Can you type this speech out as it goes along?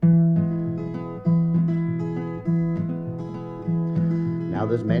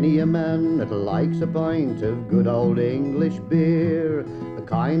there's many a man that likes a pint of good old English beer, the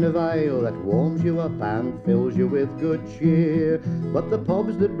kind of ale that warms you up and fills you with good cheer. But the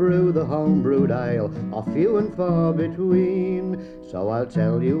pubs that brew the home-brewed ale are few and far between, so I'll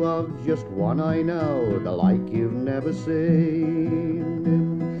tell you of just one I know, the like you've never seen.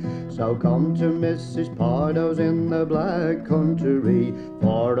 So come to Mrs. Pardoe's in the Black Country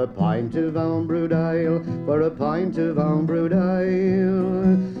for a pint of home-brewed ale, for a pint of home-brewed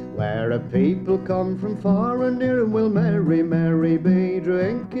ale, where a people come from far and near and will merry, merry be.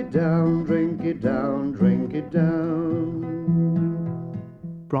 Drink it down, drink it down, drink it down.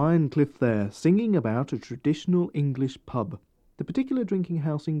 Brian Cliff there, singing about a traditional English pub. The particular drinking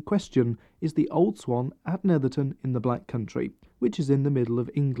house in question is the Old Swan at Netherton in the Black Country, which is in the middle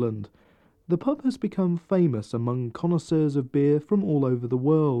of England. The pub has become famous among connoisseurs of beer from all over the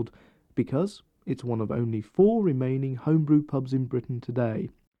world because it's one of only 4 remaining homebrew pubs in Britain today,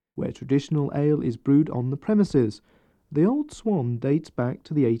 where traditional ale is brewed on the premises. The Old Swan dates back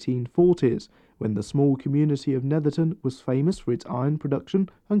to the 1840s, when the small community of Netherton was famous for its iron production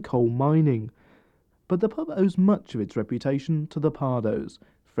and coal mining. But the pub owes much of its reputation to the Pardoes,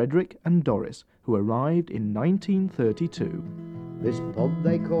 Frederick and Doris, who arrived in 1932. This pub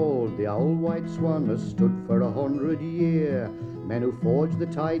they called the Old White Swan has stood for 100 year. Men who forged the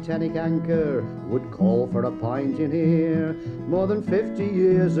Titanic anchor would call for a pint in here. More than 50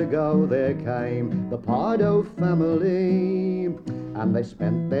 years ago there came the Pardoe family, and they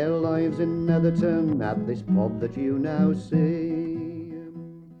spent their lives in Netherton at this pub that you now see.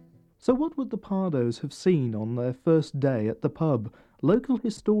 So what would the Pardoes have seen on their first day at the pub? Local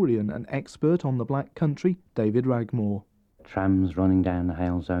historian and expert on the Black Country, David Ragmore. Trams running down the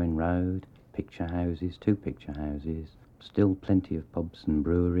Halesowen Road, picture houses, 2 picture houses, still plenty of pubs and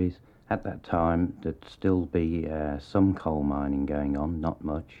breweries. At that time there'd still be some coal mining going on, not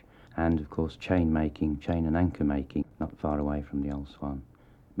much, and of course chain and anchor making, not far away from the Old Swan.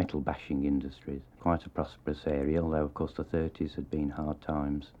 Metal bashing industries, quite a prosperous area, although of course the 30s had been hard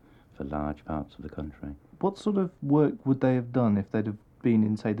times for large parts of the country. What sort of work would they have done if they'd have been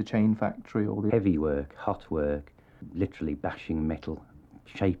in, say, the chain factory or the... Heavy work, hot work, literally bashing metal,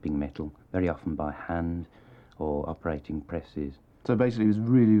 shaping metal, very often by hand or operating presses. So basically it was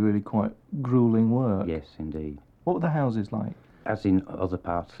really, really quite gruelling work. Yes, indeed. What were the houses like? As in other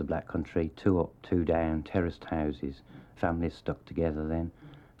parts of the Black Country, 2 up, 2 down, terraced houses, families stuck together then,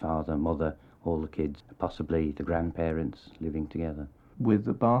 father, mother, all the kids, possibly the grandparents living together. With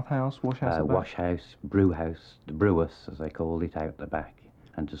a bathhouse, washhouse? Washhouse, brewhouse, the brewers as they called it, out the back,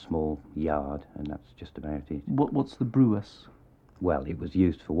 and a small yard, and that's just about it. What's the brewers? Well, it was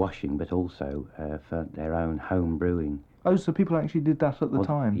used for washing, but also for their own home brewing. Oh, so people actually did that at the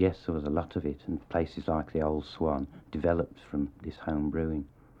time? Yes, there was a lot of it, and places like the Old Swan developed from this home brewing.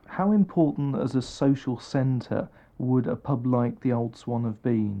 How important as a social centre would a pub like the Old Swan have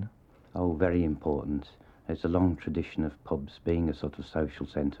been? Oh, very important. There's a long tradition of pubs being a sort of social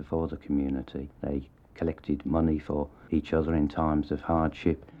centre for the community. They collected money for each other in times of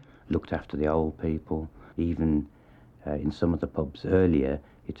hardship, looked after the old people. Even in some of the pubs earlier,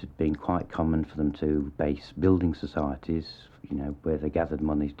 it had been quite common for them to base building societies, where they gathered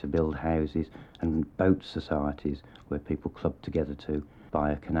money to build houses, and boat societies where people clubbed together to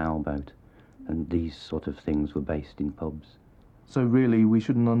buy a canal boat. And these sort of things were based in pubs. So really, we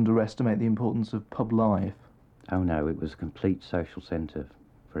shouldn't underestimate the importance of pub life. Oh no, it was a complete social centre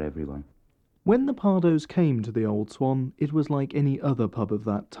for everyone. When the Pardoes came to the Old Swan, it was like any other pub of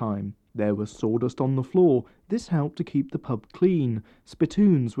that time. There was sawdust on the floor. This helped to keep the pub clean.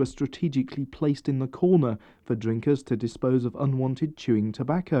 Spittoons were strategically placed in the corner for drinkers to dispose of unwanted chewing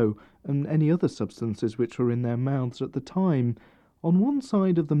tobacco and any other substances which were in their mouths at the time. On one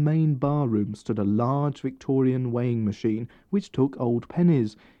side of the main bar room stood a large Victorian weighing machine which took old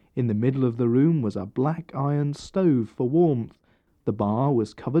pennies. In the middle of the room was a black iron stove for warmth. The bar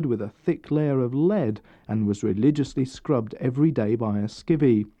was covered with a thick layer of lead and was religiously scrubbed every day by a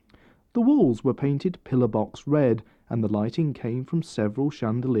skivvy. The walls were painted pillar box red, and the lighting came from several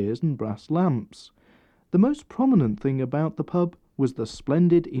chandeliers and brass lamps. The most prominent thing about the pub was the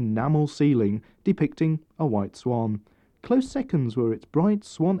splendid enamel ceiling depicting a white swan. Close seconds were its bright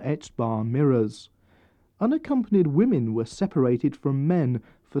swan-etched bar mirrors. Unaccompanied women were separated from men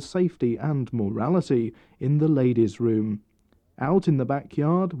for safety and morality in the ladies' room. Out in the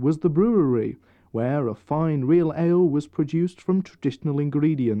backyard was the brewery, where a fine real ale was produced from traditional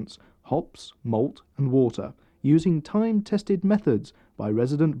ingredients, hops, malt and water, using time-tested methods by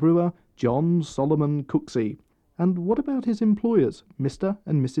resident brewer John Solomon Cooksey. And what about his employers, Mr.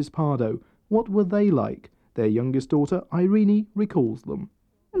 and Mrs. Pardoe? What were they like? Their youngest daughter, Irene, recalls them.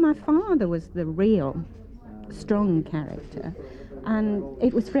 my father was the real strong character, and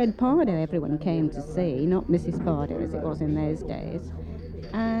it was Fred Pardoe everyone came to see, not Mrs. Pardoe as it was in those days.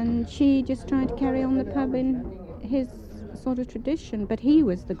 And she just tried to carry on the pub in his sort of tradition, but he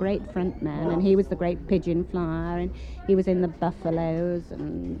was the great front man, and he was the great pigeon flyer, and he was in the Buffaloes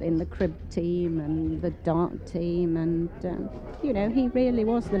and in the crib team and the dart team, and he really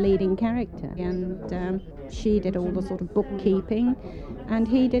was the leading character. And she did all the sort of bookkeeping, and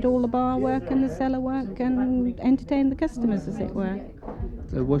he did all the bar work and the cellar work and entertained the customers, as it were.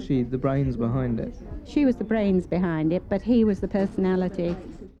 So was she the brains behind it? She was the brains behind it, but he was the personality.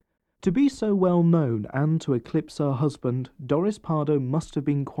 To be so well known and to eclipse her husband, Doris Pardoe must have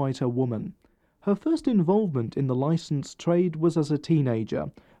been quite a woman. Her first involvement in the licensed trade was as a teenager.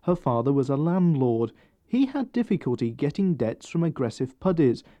 Her father was a landlord. He had difficulty getting debts from aggressive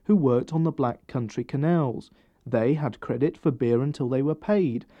puddies who worked on the Black Country canals. They had credit for beer until they were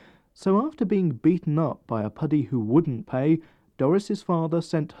paid. So after being beaten up by a puddy who wouldn't pay, Doris's father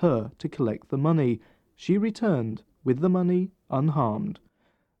sent her to collect the money. She returned with the money unharmed.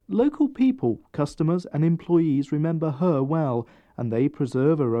 Local people, customers and employees remember her well, and they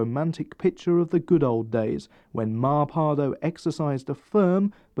preserve a romantic picture of the good old days when Ma Pardoe exercised a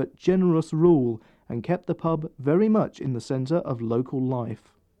firm but generous rule and kept the pub very much in the centre of local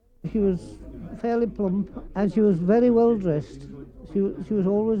life. She was fairly plump and she was very well dressed. She was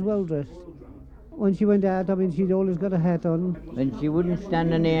always well dressed. When she went out, she'd always got a hat on. And she wouldn't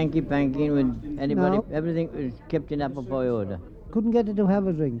stand any hanky-panky with anybody. No. Everything was kept in apple pie order. Couldn't get her to have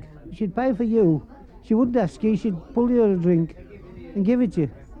a drink. She'd pay for you. She wouldn't ask you, she'd pull you a drink and give it you.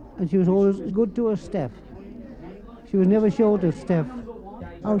 And she was always good to her staff. She was never short of staff.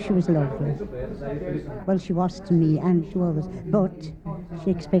 Oh, she was lovely. Well, she was to me and to others, but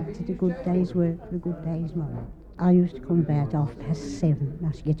she expected a good day's work for a good day's money. I used to come about 7:30, and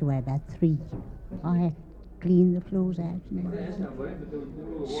I should get away about 3. I had to clean the floors out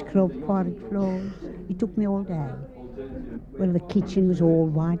and scrub quarried floors. It took me all day. Well, the kitchen was all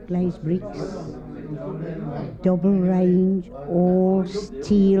white glazed bricks, double range, all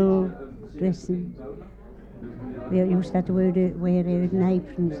steel dressing. We used to have to wear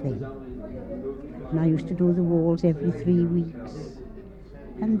aprons then. And I used to do the walls every 3 weeks.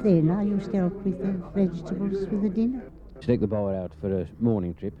 And then I used to help with the vegetables for the dinner. To take the bar out for a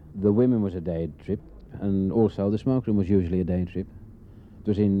morning trip. The women was a day trip, and also the smokeroom was usually a day trip. It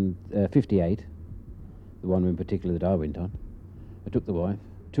was in 58, the one in particular that I went on. I took the wife,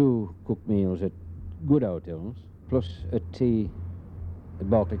 2 cooked meals at good hotels, plus a tea at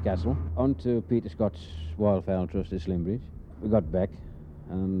Berkeley Castle, on to Peter Scott's Wildfowl Trust at Slimbridge. We got back,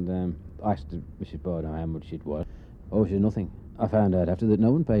 and I asked Mrs. Pardoe how much it was. Oh, she said nothing. I found out after that no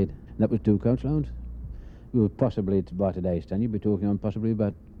one paid. And that was 2 coach loans. We would possibly, by today's stand, you'd be talking on possibly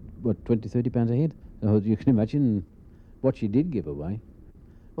about, £20-30 a head. So you can imagine what she did give away.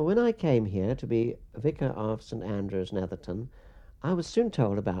 Well, when I came here to be vicar of St Andrews, Netherton, I was soon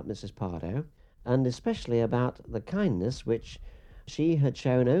told about Mrs. Pardoe, and especially about the kindness which she had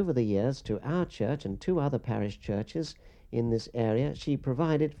shown over the years to our church and 2 other parish churches in this area. She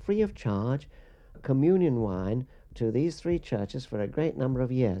provided free of charge communion wine to these 3 churches for a great number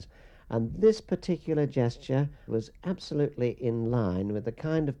of years. And this particular gesture was absolutely in line with the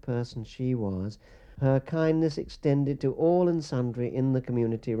kind of person she was. Her kindness extended to all and sundry in the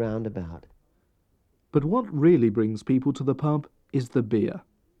community round about. But what really brings people to the pub is the beer.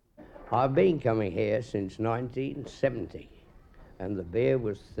 I've been coming here since 1970, and the beer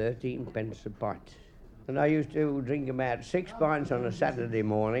was 13 pence a pint. And I used to drink about 6 pints on a Saturday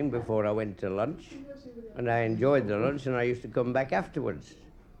morning before I went to lunch, and I enjoyed the lunch, and I used to come back afterwards.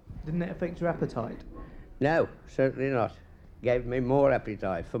 Didn't it affect your appetite? No, certainly not. Gave me more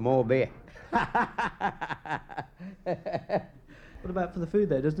appetite for more beer. What about for the food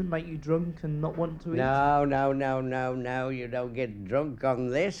though? Doesn't it make you drunk and not want to eat? No, you don't get drunk on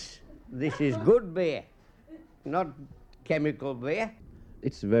this. This is good beer, not chemical beer.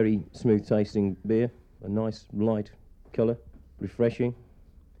 It's a very smooth tasting beer, a nice light colour, refreshing.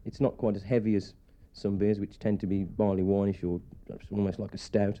 It's not quite as heavy as some beers which tend to be barley wineish or almost like a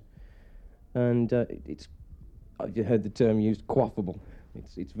stout. And I've heard the term used, quaffable.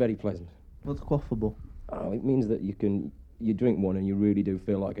 It's very pleasant. What's quaffable? Oh, it means that you drink one and you really do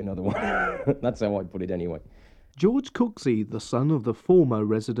feel like another one. That's how I put it anyway. George Cooksey, the son of the former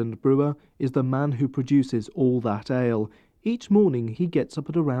resident brewer, is the man who produces all that ale. Each morning he gets up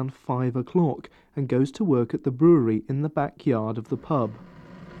at around 5 o'clock and goes to work at the brewery in the backyard of the pub.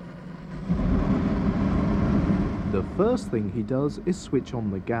 The first thing he does is switch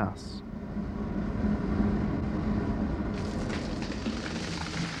on the gas.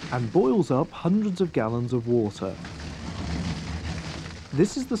 and boils up hundreds of gallons of water.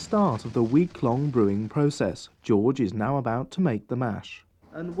 This is the start of the week-long brewing process. George is now about to make the mash.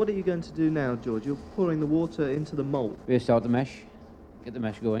 And what are you going to do now, George? You're pouring the water into the malt. We'll start the mash, get the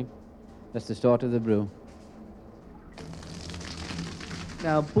mash going. That's the start of the brew.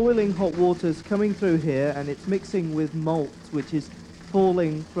 Now, boiling hot water's coming through here, and it's mixing with malt, which is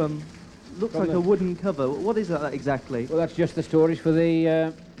falling from, looks like a wooden cover. What is that exactly? Well, that's just the storage for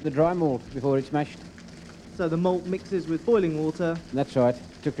the dry malt before it's mashed. So the malt mixes with boiling water. That's right,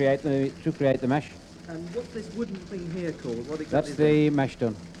 to create the mash. And what's this wooden thing here called? What exactly That's the mash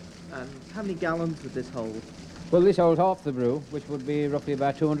tun. And how many gallons would this hold? Well, this holds half the brew, which would be roughly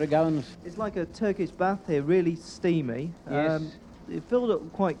about 200 gallons. It's like a Turkish bath here, really steamy. Yes. It filled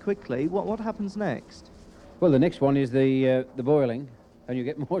up quite quickly. What happens next? Well, the next one is the boiling, and you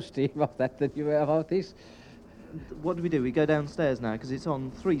get more steam off that than you have off this. What do? We go downstairs now, because it's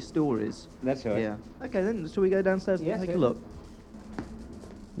on 3 stories. That's right. Yeah. Okay, then, shall we go downstairs and take a yes. look?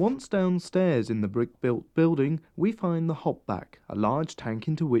 Once downstairs in the brick-built building, we find the hop back, a large tank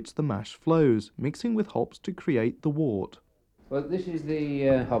into which the mash flows, mixing with hops to create the wort. Well, this is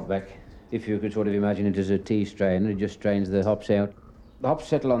the hop back. If you could sort of imagine it as a tea strainer, it just strains the hops out. The hops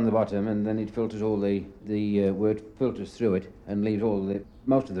settle on the bottom, and then it filters all the wort filters through it and leaves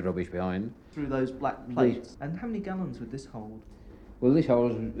most of the rubbish behind. Through those black plates. And how many gallons would this hold? Well, this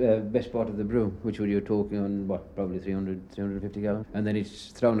holds best part of the brew, which you're talking on, probably 350 gallons. And then it's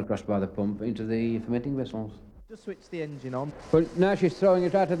thrown across by the pump into the fermenting vessels. Just switch the engine on. Well, now she's throwing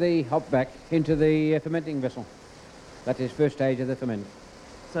it out of the hop back into the fermenting vessel. That is first stage of the ferment.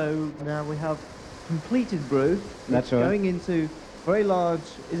 So now we have completed brew. That's right. Going into very large,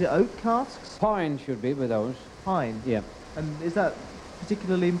 is it oak casks? Pine should be with those. Pine? Yeah. And is that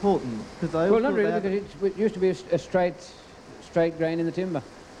particularly important? Well, not really, because it used to be a straight grain in the timber.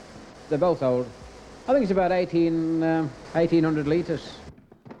 They're both old. I think it's about 1,800 litres.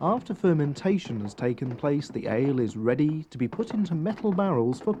 After fermentation has taken place, the ale is ready to be put into metal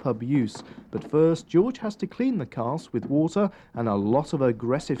barrels for pub use. But first, George has to clean the casks with water and a lot of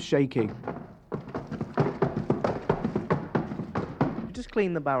aggressive shaking. You just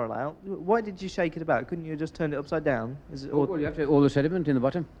clean the barrel out. Why did you shake it about? Couldn't you just turn it upside down? Well, you have to all the sediment in the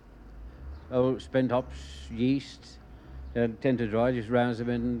bottom. Spent hops, yeast, tend to dry, just rouse them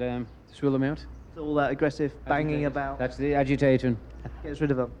and swill them out. So all that aggressive banging about. That's the agitating. Gets rid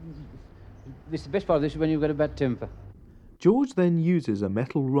of them. The best part of this is when you've got a bad temper. George then uses a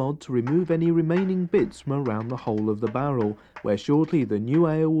metal rod to remove any remaining bits from around the hole of the barrel, where shortly the new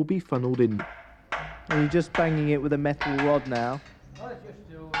ale will be funnelled in. And you're just banging it with a metal rod now? Oh, that's just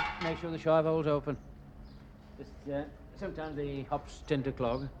to make sure the shive hole's open. Sometimes the hops tend to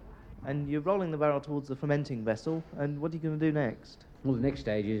clog. And you're rolling the barrel towards the fermenting vessel, and what are you going to do next? Well, the next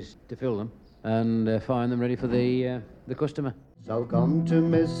stage is to fill them and find them ready for the customer. So come to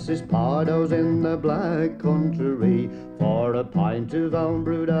Mrs. Pardoe's in the Black Country for a pint of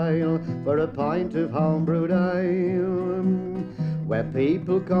home-brewed ale, for a pint of home-brewed ale. Where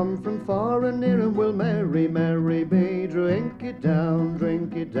people come from far and near and will merry, merry be. Drink it down,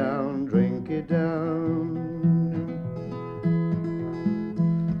 drink it down, drink it down.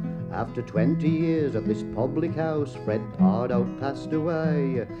 After 20 years at this public house, Fred Pardoe passed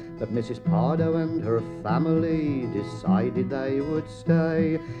away. But Mrs. Pardoe and her family decided they would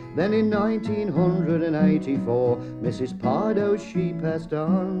stay. Then in 1984, Mrs. Pardoe, she passed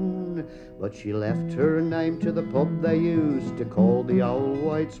on. But she left her name to the pub they used to call the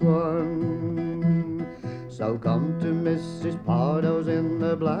Old Swan. So come to Mrs. Pardoe's in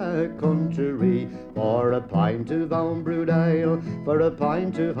the Black Country for a pint of home-brewed ale, for a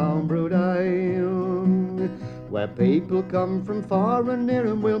pint of home-brewed ale. Where people come from far and near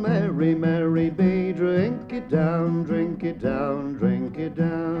and will merry, merry be. Drink it down, drink it down, drink it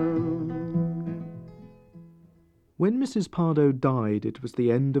down. When Mrs. Pardoe died, it was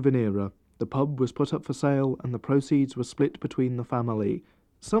the end of an era. The pub was put up for sale and the proceeds were split between the family.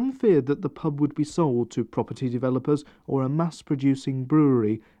 Some feared that the pub would be sold to property developers or a mass-producing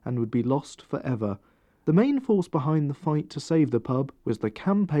brewery and would be lost forever. The main force behind the fight to save the pub was the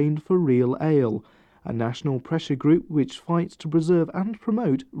Campaign for Real Ale, a national pressure group which fights to preserve and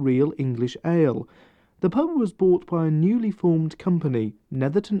promote real English ale. The pub was bought by a newly formed company,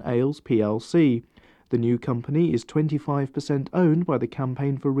 Netherton Ales plc. The new company is 25% owned by the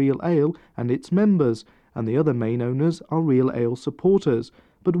Campaign for Real Ale and its members, and the other main owners are Real Ale supporters.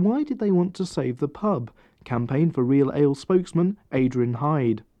 But why did they want to save the pub? Campaign for Real Ale spokesman Adrian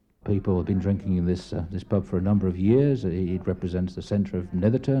Hyde. People have been drinking in this pub for a number of years. It represents the centre of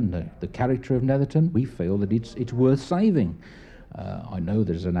Netherton, the character of Netherton. We feel that it's worth saving. I know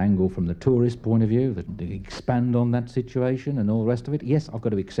there's an angle from the tourist point of view that they expand on that situation and all the rest of it. Yes, I've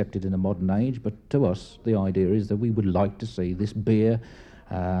got to accept it in a modern age, but to us, the idea is that we would like to see this beer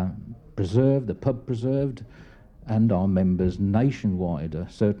preserved, the pub preserved, and our members nationwide,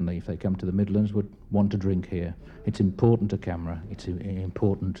 certainly if they come to the Midlands, would want to drink here. It's important to CAMRA, it's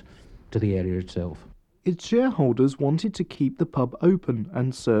important to the area itself. Its shareholders wanted to keep the pub open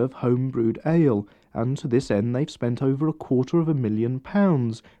and serve home-brewed ale, and to this end they've spent over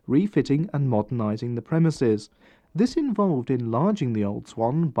 £250,000 refitting and modernising the premises. This involved enlarging the Old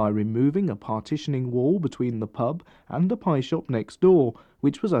Swan by removing a partitioning wall between the pub and a pie shop next door,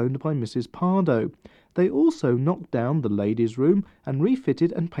 which was owned by Mrs. Pardoe. They also knocked down the ladies' room and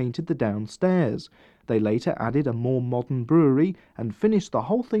refitted and painted the downstairs. They later added a more modern brewery and finished the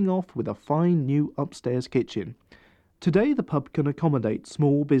whole thing off with a fine new upstairs kitchen. Today the pub can accommodate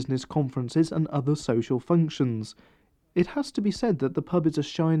small business conferences and other social functions. It has to be said that the pub is a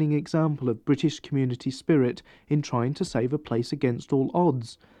shining example of British community spirit in trying to save a place against all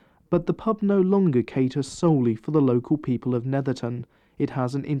odds. But the pub no longer caters solely for the local people of Netherton. It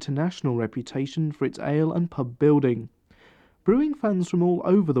has an international reputation for its ale and pub building. Brewing fans from all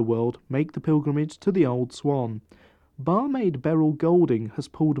over the world make the pilgrimage to the Old Swan. Barmaid Beryl Golding has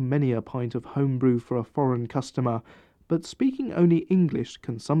pulled many a pint of homebrew for a foreign customer, but speaking only English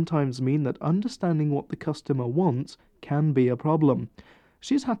can sometimes mean that understanding what the customer wants can be a problem.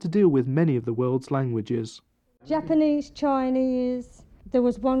 She's had to deal with many of the world's languages. Japanese, Chinese, there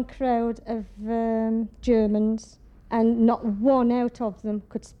was one crowd of Germans, and not one out of them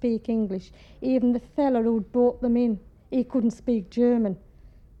could speak English. Even the fella who'd brought them in, he couldn't speak German.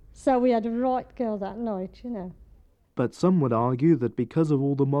 So we had a right girl that night, you know. But some would argue that because of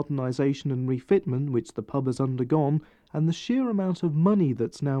all the modernisation and refitment which the pub has undergone, and the sheer amount of money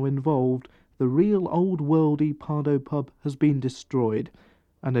that's now involved, the real old-worldy Pardoe pub has been destroyed,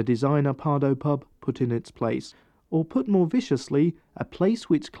 and a designer Pardoe pub put in its place. Or put more viciously, a place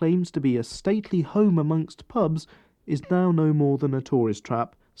which claims to be a stately home amongst pubs is now no more than a tourist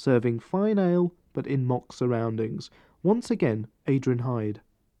trap, serving fine ale but in mock surroundings. Once again, Adrian Hyde.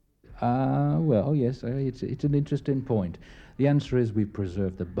 Well, yes, it's an interesting point. The answer is we've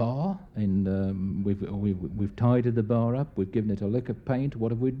preserved the bar, and we've tidied the bar up. We've given it a lick of paint.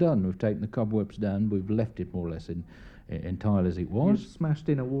 What have we done? We've taken the cobwebs down. We've left it more or less entire as it was. You've smashed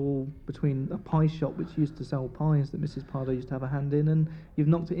in a wall between a pie shop which used to sell pies that Mrs. Pardoe used to have a hand in, and you've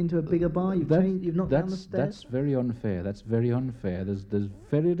knocked it into a bigger bar. You've knocked down the stairs. That's very unfair. That's very unfair. There's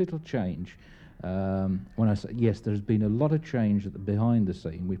very little change. When I say yes, there's been a lot of change behind the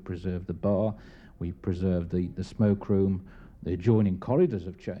scene. We've preserved the bar, we've preserved the smoke room, the adjoining corridors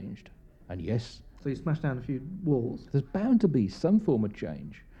have changed, and yes. So you smashed down a few walls. There's bound to be some form of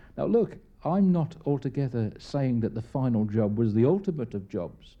change. Now look, I'm not altogether saying that the final job was the ultimate of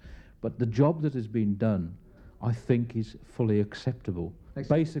jobs, but the job that has been done, I think, is fully acceptable.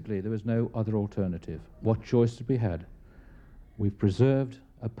 Basically, there was no other alternative. What choice did we had? We've preserved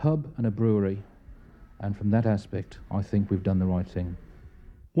a pub and a brewery, and from that aspect, I think we've done the right thing.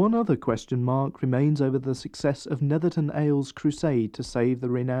 One other question mark remains over the success of Netherton Ale's crusade to save the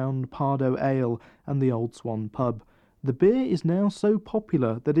renowned Pardoe Ale and the Old Swan pub. The beer is now so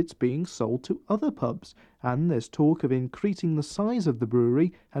popular that it's being sold to other pubs, and there's talk of increasing the size of the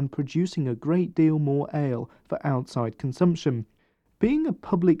brewery and producing a great deal more ale for outside consumption. Being a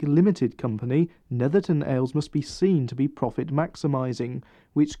public limited company, Netherton Ales must be seen to be profit maximising,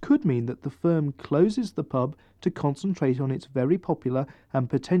 which could mean that the firm closes the pub to concentrate on its very popular and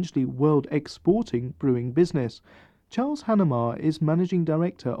potentially world exporting brewing business. Charles Hannemar is managing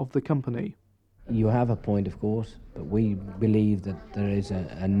director of the company. You have a point, of course, but we believe that there is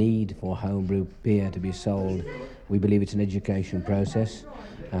a need for homebrew beer to be sold. We believe it's an education process,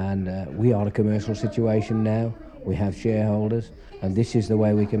 and we are a commercial situation now. We have shareholders, and this is the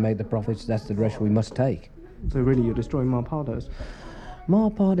way we can make the profits. That's the direction we must take. So really you're destroying Ma Pardoe's? Ma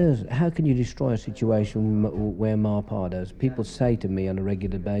Pardoe's, how can you destroy a situation where Ma Pardoe's? People say to me on a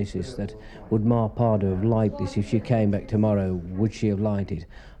regular basis that, would Ma Pardoe have liked this? If she came back tomorrow, would she have liked it?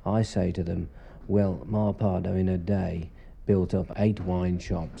 I say to them, well, Ma Pardoe in a day built up 8 wine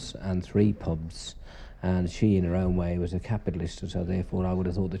shops and 3 pubs, and she in her own way was a capitalist, and so therefore I would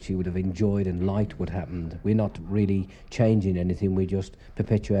have thought that she would have enjoyed and liked what happened. We're not really changing anything, we're just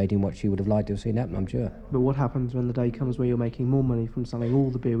perpetuating what she would have liked to have seen happen, I'm sure. But what happens when the day comes where you're making more money from selling all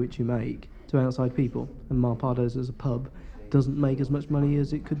the beer which you make to outside people, and Ma Pardoe's as a pub doesn't make as much money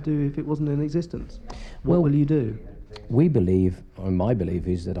as it could do if it wasn't in existence? What will you do? We believe, or my belief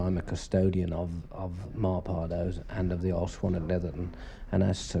is that I'm a custodian of Ma Pardoe's and of the Old Swan at Netherton, and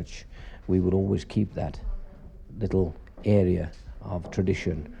as such we would always keep that little area of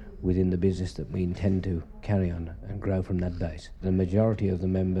tradition within the business that we intend to carry on and grow from that base. The majority of the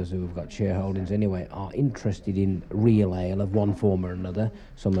members who have got shareholdings anyway are interested in real ale of one form or another.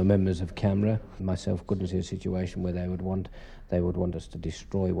 Some are members of CAMRA. Myself couldn't see a situation where they would want us to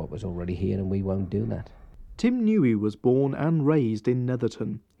destroy what was already here, and we won't do that. Tim Newey was born and raised in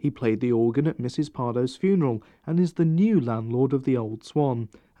Netherton. He played the organ at Mrs. Pardoe's funeral and is the new landlord of the Old Swan,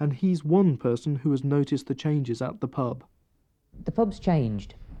 and he's one person who has noticed the changes at the pub. The pub's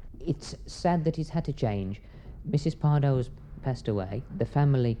changed. It's sad that it's had to change. Mrs. Pardoe has passed away. The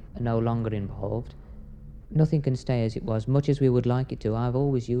family are no longer involved. Nothing can stay as it was, much as we would like it to. I've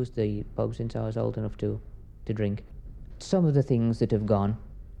always used the pub since I was old enough to drink. Some of the things that have gone,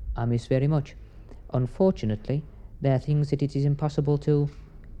 I miss very much. Unfortunately, there are things that it is impossible to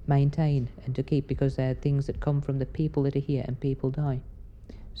maintain and to keep because they're things that come from the people that are here, and people die.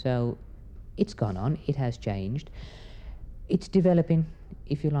 So it's gone on, it has changed. It's developing,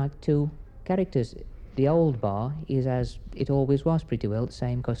 if you like, two characters. The old bar is as it always was pretty well, the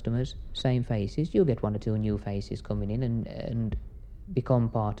same customers, same faces. You'll get one or two new faces coming in and become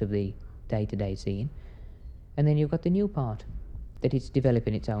part of the day-to-day scene. And then you've got the new part, that it's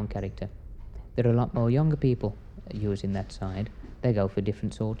developing its own character. There are a lot more younger people using that side. They go for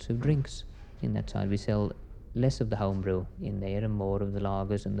different sorts of drinks. In that side we sell less of the homebrew in there and more of the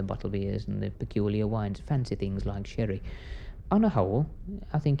lagers and the bottle beers and the peculiar wines, fancy things like sherry. On a whole,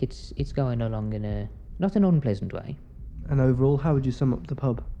 I think it's going along in a not an unpleasant way. And overall, how would you sum up the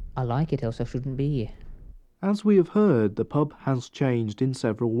pub? I like it, else I shouldn't be here. As we have heard, the pub has changed in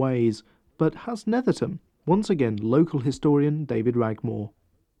several ways, but has Netherton? Once again, local historian David Ragmore.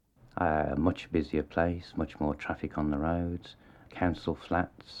 A much busier place, much more traffic on the roads, council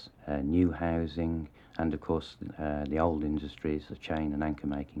flats, new housing, and of course the old industries of chain and anchor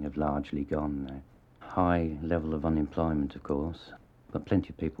making have largely gone now. High level of unemployment, of course, but plenty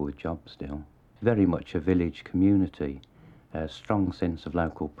of people with jobs still. Very much a village community, a strong sense of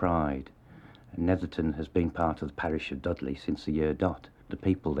local pride. Netherton has been part of the parish of Dudley since the year dot. The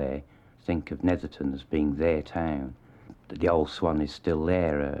people there think of Netherton as being their town. The Old Swan is still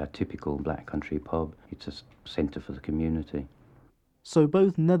there, a typical black country pub. It's a centre for the community. So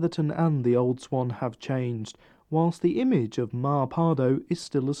both Netherton and the Old Swan have changed, whilst the image of Ma Pardoe is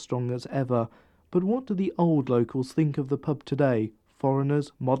still as strong as ever. But what do the old locals think of the pub today?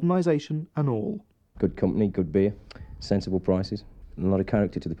 Foreigners, modernisation and all. Good company, good beer, sensible prices, and a lot of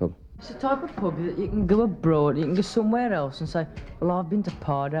character to the pub. It's the type of pub that you can go abroad, you can go somewhere else and say, well, I've been to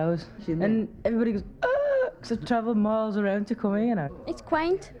Pardoe's, and everybody goes, because I've travelled miles around to come here, you know. It's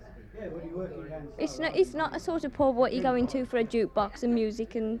quaint. It's not a sort of pub what you go into for a jukebox and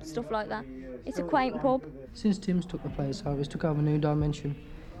music and stuff like that. It's a quaint pub. Since Tim's took the place, it's took over a new dimension.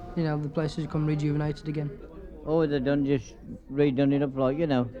 You know, the place has become rejuvenated again. Oh, they've just redone it up like,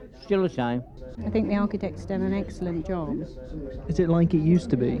 still the same. I think the architect's done an excellent job. Is it like it used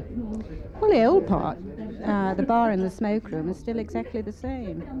to be? Well, the old part, the bar and the smoke room, is still exactly the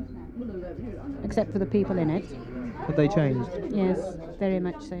same, except for the people in it. Have they changed? Yes, very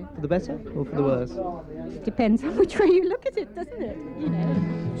much so. For the better or for the worse? Depends on which way you look at it, doesn't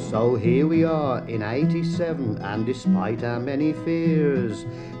it? So here we are in 87, and despite our many fears,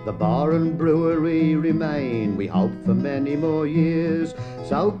 the bar and brewery remain, we hope, for many more years.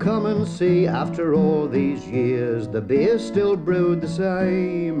 So come and see, after all these years, the beer's still brewed the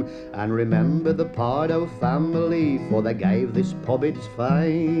same. And remember the Pardoe family, for they gave this pub its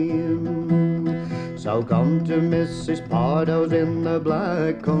fame. So come to Mrs. Pardoe's in the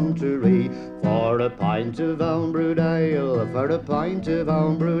Black Country for a pint of homebrewed ale, for a pint of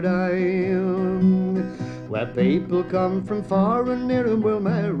homebrewed ale. Where people come from far and near and will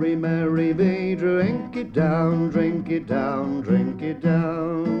merry, merry be. Drink it down, drink it down, drink it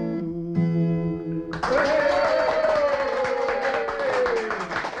down.